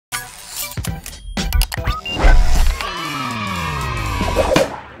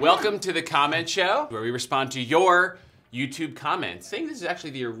Welcome to the comment show, where we respond to your YouTube comments. I think this is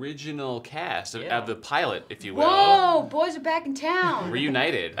actually the original cast of the pilot, if you will. Whoa, boys are back in town.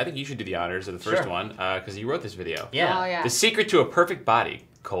 Reunited. I think you should do the honors of the first one, because you wrote this video. Yeah. Oh, yeah. The secret to a perfect body,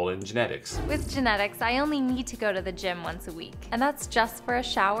 genetics. With genetics, I only need to go to the gym once a week, and that's just for a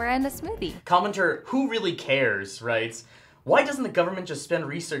shower and a smoothie. Commenter, who really cares, writes, why doesn't the government just spend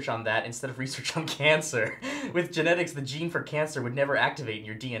research on that instead of research on cancer? With genetics, the gene for cancer would never activate in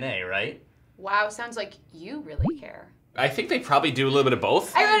your DNA, right? Wow, sounds like you really care. I think they probably do a little bit of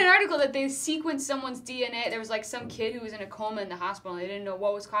both. I read an article that they sequenced someone's DNA. There was like some kid who was in a coma in the hospital and they didn't know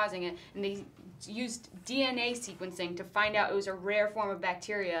what was causing it. And they used DNA sequencing to find out it was a rare form of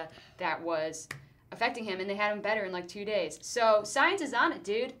bacteria that was affecting him, and they had him better in like 2 days. So science is on it,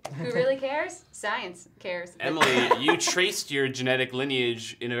 dude. Who really cares? Science cares. Emily, you traced your genetic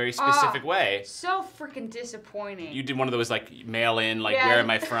lineage in a very specific way. So freaking disappointing. You did one of those like mail in, like where am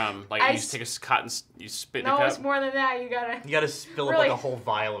I from? Like you just take a cotton, you spit in a cup. No, it's more than that. You gotta spill really up like a whole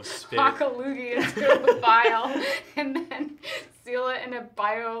vial of spit. Cock a loogie into a vial, and then seal it in a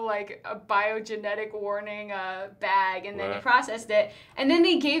biogenetic warning bag, and then you processed it, and then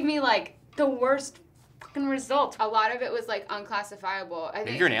they gave me like the worst fucking result. A lot of it was like unclassifiable. I think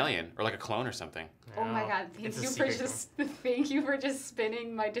maybe you're an alien or like a clone or something. Oh my god! Thank you for just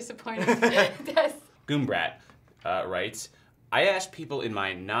spinning my disappointing death. Goombrat writes, I asked people in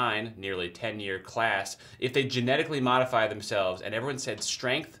my nearly 10-year class if they genetically modify themselves, and everyone said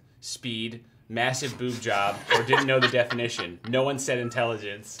strength, speed, massive boob job, or didn't know the definition. No one said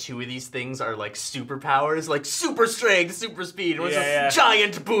intelligence. 2 of these things are like superpowers, like super strength, super speed, or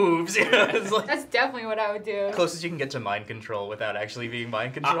giant boobs. You know? It's like, that's definitely what I would do. Closest you can get to mind control without actually being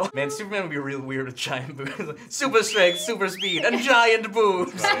mind control. Man, Superman would be real weird with giant boobs. Super strength, super speed, and giant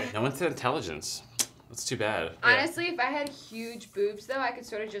boobs. Right. No one said intelligence. That's too bad. Honestly, if I had huge boobs, though, I could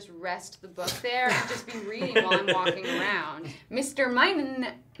sort of just rest the book there and just be reading while I'm walking around. Mr.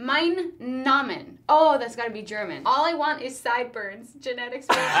 Mein Namen. Oh, that's gotta be German. All I want is sideburns. Genetics.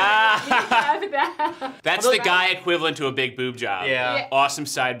 Have that. That's the guy equivalent to a big boob job. Yeah. Awesome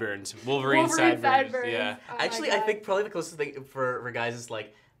sideburns. Wolverine sideburns. Yeah. Oh actually, I think probably the closest thing for guys is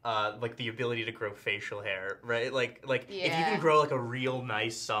like the ability to grow facial hair, right? Like if you can grow like a real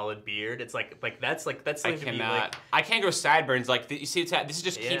nice solid beard, it's like that's something to be like. I can't grow sideburns. Like you see, this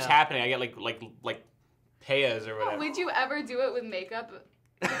just keeps happening. I get like payas or whatever. Would you ever do it with makeup?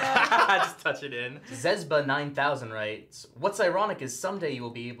 Just touch it in. Zesba 9000 writes, what's ironic is someday you will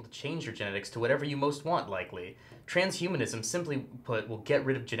be able to change your genetics to whatever you most want, likely. Transhumanism, simply put, will get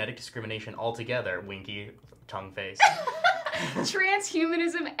rid of genetic discrimination altogether. Winky tongue face.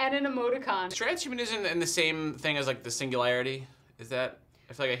 Transhumanism and an emoticon. Is transhumanism and the same thing as like the singularity? Is that?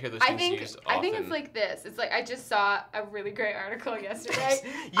 I feel like I hear those things used often. I think it's like this. It's like I just saw a really great article yesterday.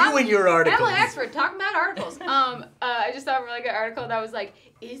 And your article. I'm an expert talking about articles. I just saw a really good article that was like,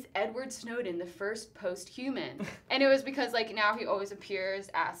 is Edward Snowden the first post-human? And it was because like now he always appears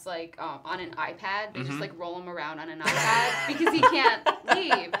as like on an iPad. They just like roll him around on an iPad because he can't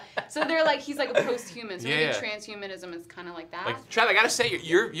leave. So they're like, he's like a post-human. So maybe transhumanism is kind of like that. Like, Trapp, I gotta say,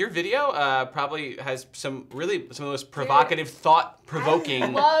 your video probably has some of the most provocative, thought-provoking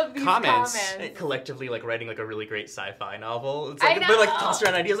comments. Collectively, like writing like a really great sci-fi novel. It's like they're like tossed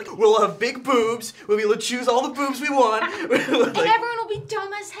around ideas like we'll have big boobs, we'll be able to choose all the boobs we want, and everyone will be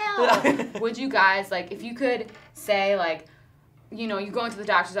dumb as hell. Would you guys like if you could say like, you know, you go into the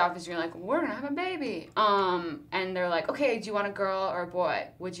doctor's office, you're like, we're gonna have a baby, and they're like, okay, do you want a girl or a boy?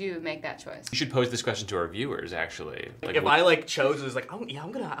 Would you make that choice? You should pose this question to our viewers, actually. Like, if I like chose, it was like, oh yeah,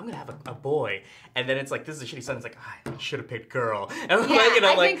 I'm gonna have a boy, and then it's like this is a shitty son. It's like I should have picked girl, and like, you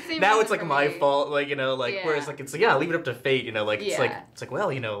know, like now it's like my fault, like you know, like whereas like it's like leave it up to fate, you know, like it's like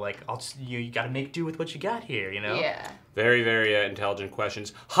well, you know, like I'll just you gotta make do with what you got here, you know. Yeah. Very, very intelligent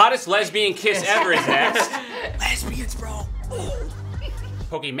questions. Hottest lesbian kiss ever is next. Lesbians, bro.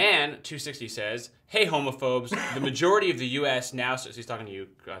 Pokeyman260 says, hey homophobes, the majority of the US now, so he's talking to you,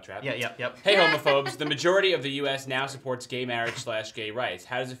 Trapp. Yep. Hey homophobes, the majority of the US now supports gay marriage / gay rights.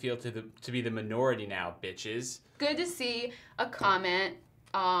 How does it feel to be the minority now, bitches? Good to see a comment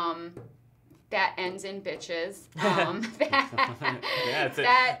that ends in bitches.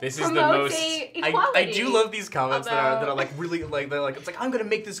 This is the most. I do love these comments that are like really like they're like it's like I'm gonna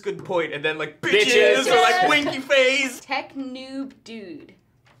make this good point and then like bitches or like winky face. Tech noob dude.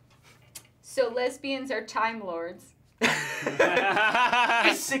 So lesbians are time lords.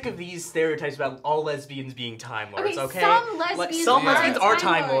 I'm sick of these stereotypes about all lesbians being time lords. Okay, some lesbians are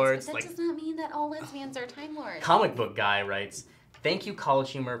time lords. But that does not mean that all lesbians are time lords. Comic book guy writes, Thank you,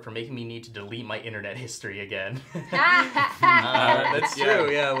 CollegeHumor, for making me need to delete my internet history again. That's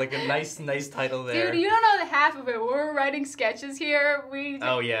true, yeah, like a nice title there. Dude, you don't know the half of it. When we're writing sketches here,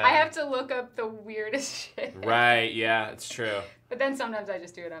 oh, yeah. I have to look up the weirdest shit. Right, yeah, it's true. But then sometimes I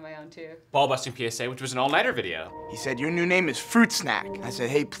just do it on my own, too. Ball busting PSA, which was an all-nighter video. He said, your new name is Fruit Snack. I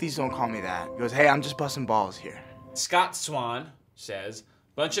said, hey, please don't call me that. He goes, hey, I'm just busting balls here. Scott Swan says,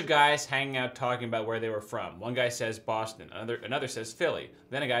 bunch of guys hanging out talking about where they were from. One guy says Boston, another says Philly.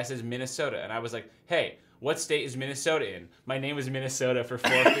 Then a guy says Minnesota, and I was like, hey, what state is Minnesota in? My name was Minnesota for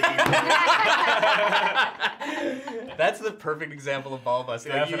 450. That's the perfect example of ball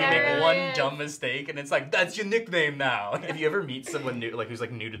busting. Like, you make one dumb mistake, and it's like, that's your nickname now. If you ever meet someone new, like who's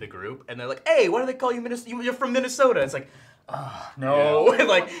like new to the group, and they're like, hey, why do they call you Minnesota? You're from Minnesota. It's like, oh, no. Yeah.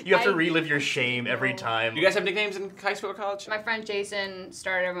 Like, you have to relive your shame every time. You guys have nicknames in high school or college? My friend Jason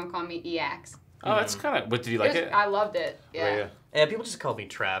started everyone calling me EX. Oh, that's kind of. But did you like it? I loved it. Yeah. Yeah, people just call me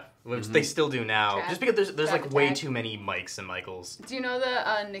Trapp, which they still do now. Trap. Just because there's like way Attack. too many Mikes and Michaels. Do you know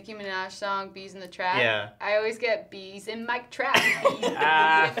the Nicki Minaj song "Bees in the Trap"? Yeah. I always get bees in Mike Trap. Bees in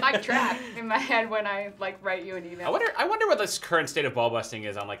Mike Trap in my head when I like write you an email. I wonder what this current state of ball busting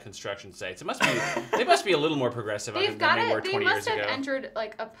is on like construction sites. It must be. They must be a little more progressive than they were 20 years ago. They must have entered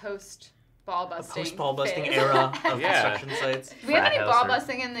like a post ball busting. Post ball busting era of construction sites. Do we have any ball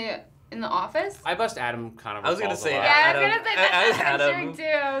busting in the office? I bust Adam kind of. I was gonna say Adam. Adam. I was gonna say that's Adam. too.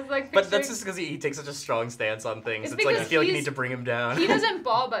 I was like, But that's just because he takes such a strong stance on things. It's like you because feel like you need to bring him down. He doesn't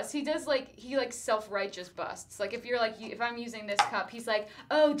ball bust. He does like self-righteous busts. Like if you're like if I'm using this cup, he's like,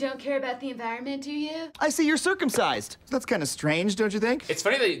 oh, don't care about the environment, do you? I see you're circumcised. That's kind of strange, don't you think? It's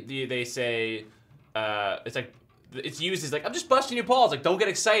funny they say it's like it's used as like I'm just busting your balls. Like don't get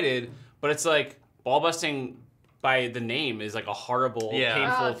excited, but it's like ball busting. By the name is like a horrible,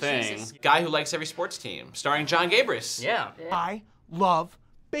 painful thing. Jesus. Guy who likes every sports team, starring John Gabris. Yeah. I love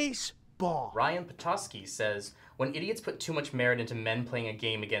baseball. Ryan Petoskey says, when idiots put too much merit into men playing a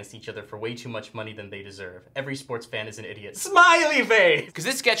game against each other for way too much money than they deserve, every sports fan is an idiot. Smiley face! Because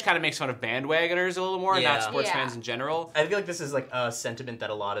this sketch kind of makes fun of bandwagoners a little more, and not sports fans in general. I feel like this is like a sentiment that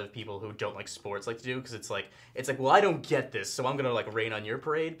a lot of people who don't like sports like to do, because it's like, well, I don't get this, so I'm gonna like rain on your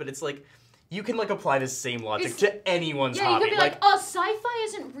parade, but it's like, you can like apply this same logic to anyone's hobby. Yeah, you could be like, oh, sci-fi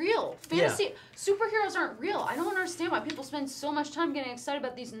isn't real. Fantasy, superheroes aren't real. I don't understand why people spend so much time getting excited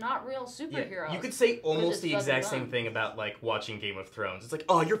about these not real superheroes. Yeah. You could say almost the exact same thing about like watching Game of Thrones. It's like,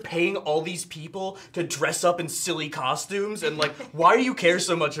 oh, you're paying all these people to dress up in silly costumes, and like, why do you care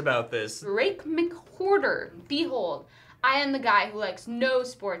so much about this? Rake McHorder, behold, I am the guy who likes no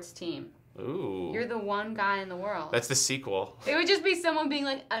sports team. Ooh. You're the one guy in the world. That's the sequel. It would just be someone being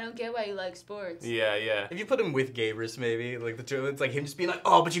like, I don't get why you like sports. Yeah. If you put him with Gabris, maybe, like the two, it's like him just being like,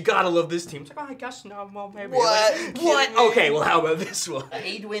 oh, but you gotta love this team. It's like, oh, I guess not, well, maybe. What? Like, what? Okay, well, how about this one?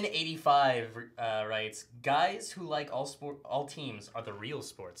 Adwin85 writes, guys who like all teams are the real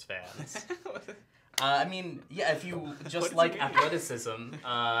sports fans. I mean, yeah, if you just like athleticism,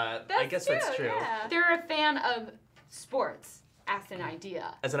 I guess that's true. Yeah. They're a fan of sports. As an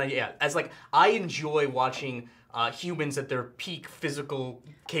idea. As an idea, yeah. As like, I enjoy watching humans at their peak physical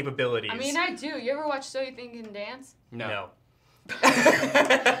capabilities. I mean, I do. You ever watch So You Think You Can Dance? No. Weird.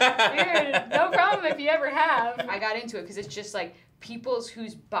 No problem if you ever have. I got into it because it's just like people's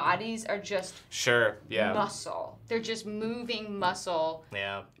whose bodies are just muscle. They're just moving muscle.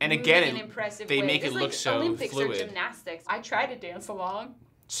 Yeah. And again, in impressive they ways. make it It's look like so Olympics fluid. or gymnastics. I try to dance along.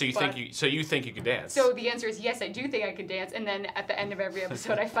 So you think you can dance? So the answer is yes, I do think I can dance, and then at the end of every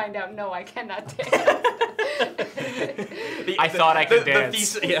episode, I find out no, I cannot dance. I thought I could dance.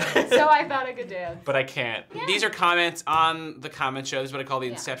 So I thought I could dance. But I can't. Yeah. These are comments on the comment show. This is what I call the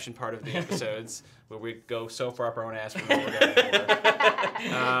inception part of the episodes, where we go so far up our own ass.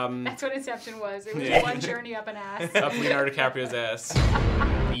 That's what Inception was. It was one journey up an ass. Up Leonardo DiCaprio's ass.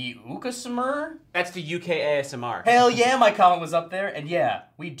 The Ukasmer? That's the UK ASMR. Hell yeah, my comment was up there, and yeah,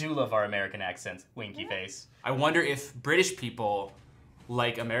 we do love our American accents. Winky face. I wonder if British people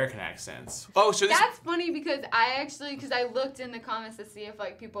like American accents. Oh, so that's funny because I looked in the comments to see if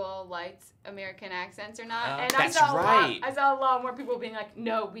like people liked American accents or not, and I saw a lot more people being like,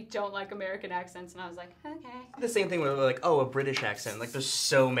 no, we don't like American accents, and I was like, okay. The same thing with like, oh, a British accent. Like, there's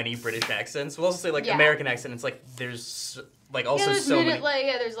so many British accents. We'll also say like American accent. It's like there's like also so many.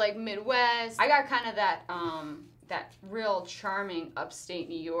 There's like Midwest. I got kind of that real charming upstate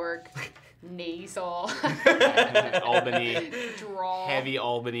New York. Nasal. Albany. Drawl. Heavy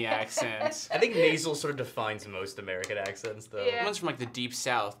Albany accent. I think nasal sort of defines most American accents, though. Yeah. Ones from like the deep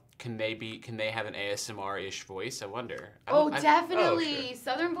south. Can they have an ASMR-ish voice? I wonder. Definitely. Sure.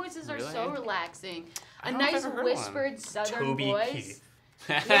 Southern voices are so relaxing. A nice whispered southern Toby voice. Keith.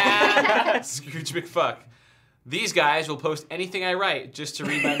 Scrooge McFuck. These guys will post anything I write just to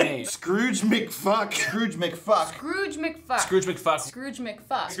read my name. Scrooge McFuck. Scrooge McFuck. Scrooge McFuck. Scrooge McFuck. Scrooge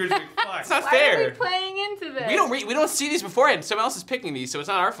McFuck. Scrooge McFuck. It's not Why fair. are we playing into this? We don't see these beforehand. Someone else is picking these, so it's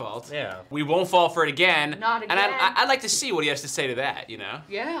not our fault. Yeah. We won't fall for it again. Not again. And I'd like to see what he has to say to that, you know?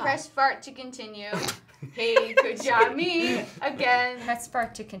 Yeah. Press fart to continue. Hey, good job, me. Again. Press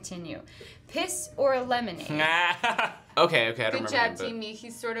fart to continue. Piss or lemonade? Okay, I don't remember. Good job, Team Me.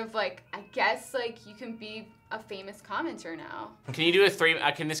 He's sort of like, I guess, like, you can be a famous commenter now. Can you do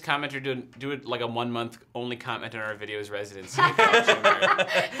can this commenter do it like a 1 month only comment on our videos residency?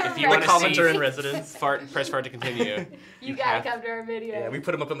 If you want to commenter see in residence. press fart to continue. You gotta come to our video. Yeah, we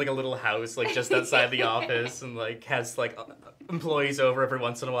put him up in like a little house, like just outside the office, and like has like employees over every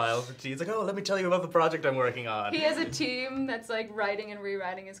once in a while. He's like, oh, let me tell you about the project I'm working on. He has a team that's like writing and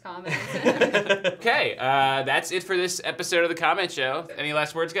rewriting his comments. Okay, that's it for this episode of the Comment Show. Any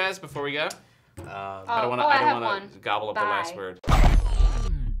last words, guys, before we go? I don't want to gobble up the last word.